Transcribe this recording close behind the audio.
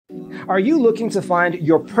Are you looking to find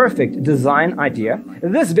your perfect design idea?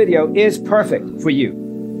 This video is perfect for you.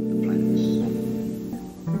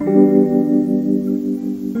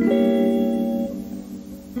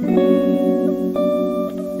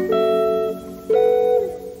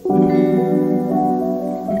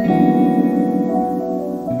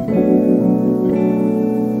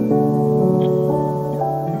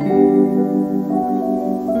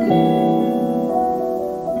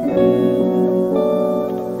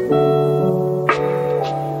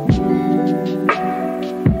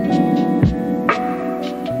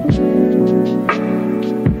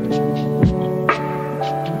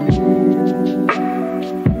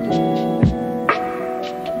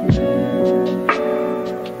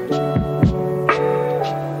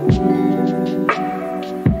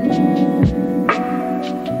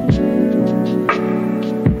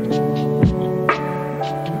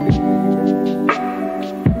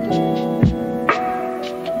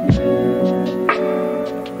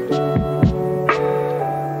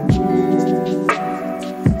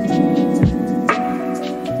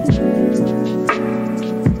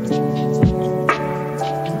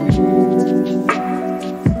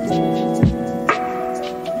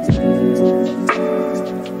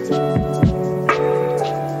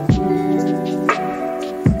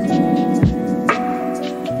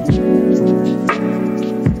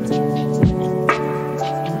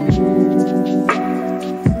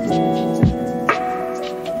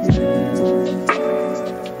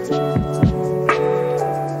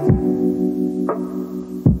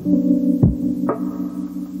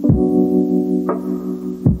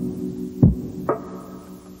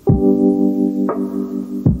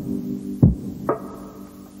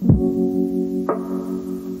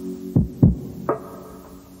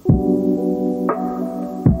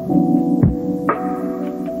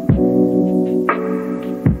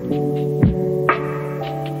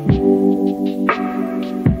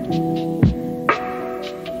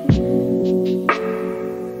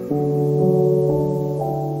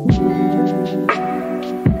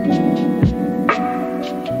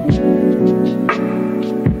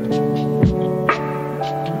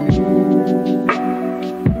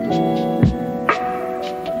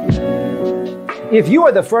 If you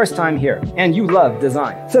are the first time here and you love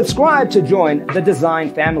design, subscribe to join the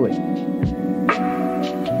design family.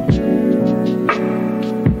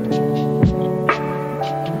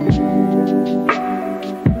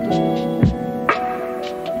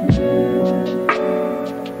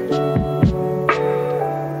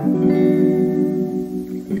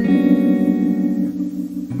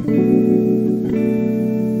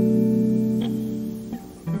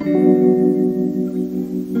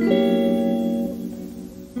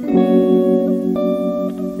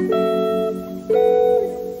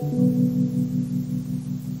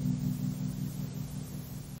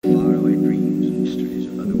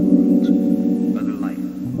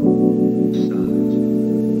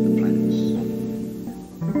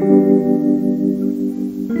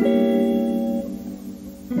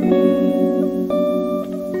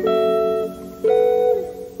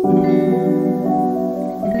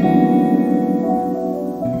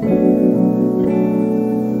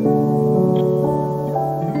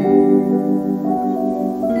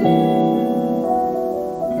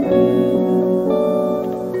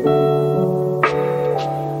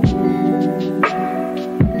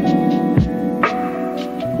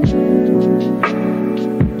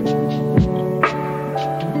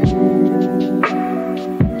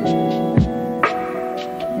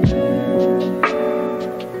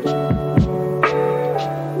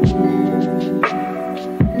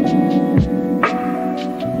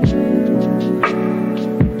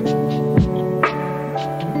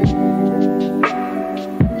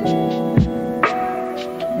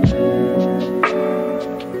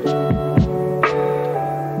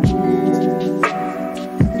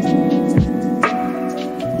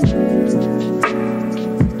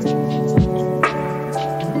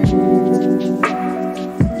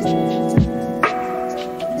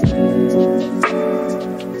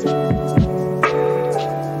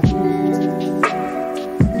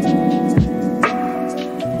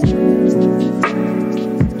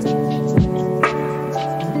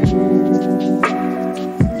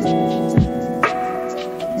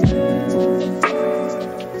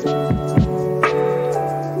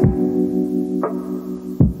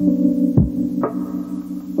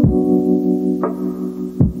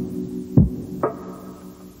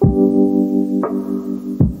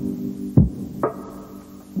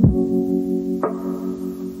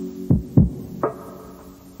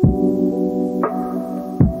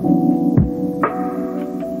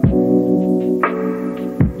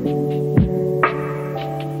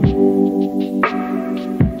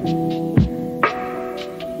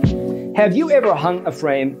 Have you ever hung a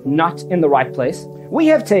frame not in the right place? We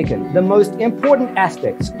have taken the most important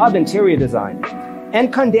aspects of interior design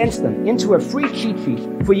and condensed them into a free cheat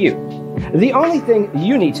sheet for you. The only thing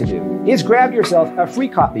you need to do is grab yourself a free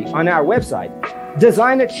copy on our website,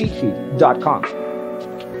 designercheatsheet.com.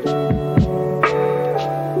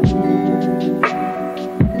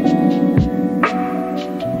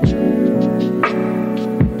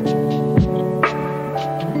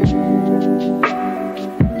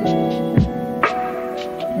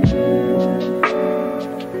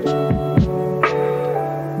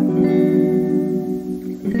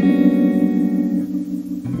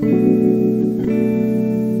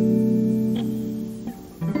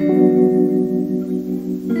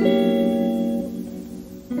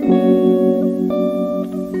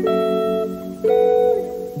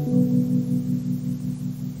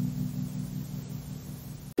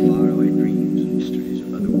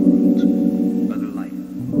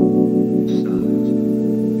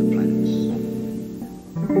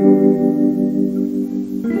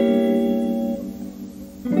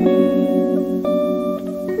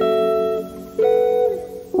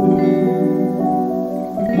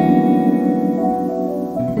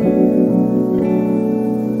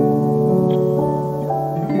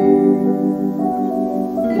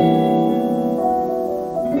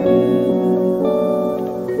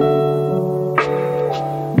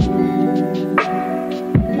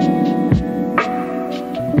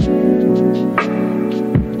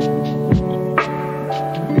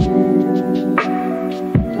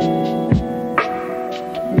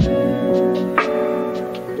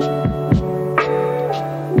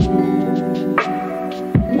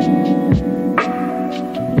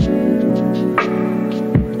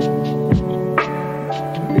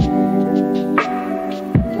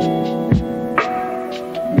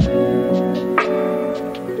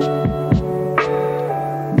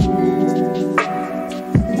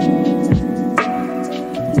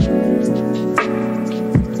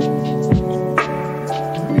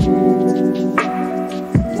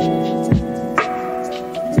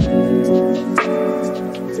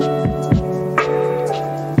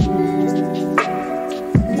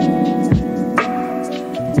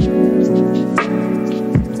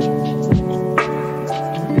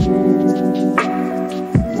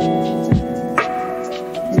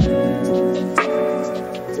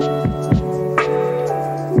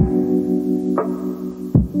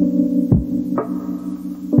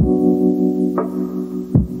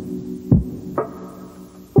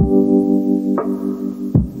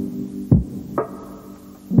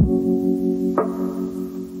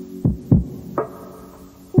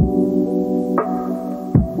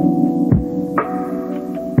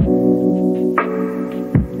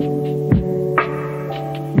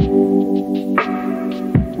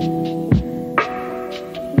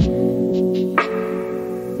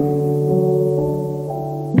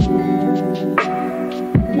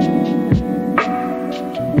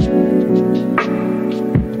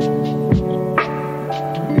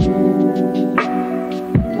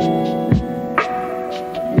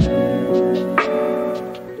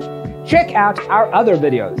 Check out our other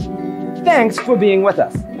videos. Thanks for being with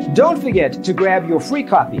us. Don't forget to grab your free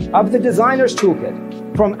copy of the Designer's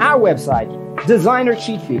Toolkit from our website,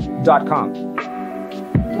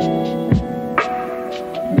 designercheatsheet.com.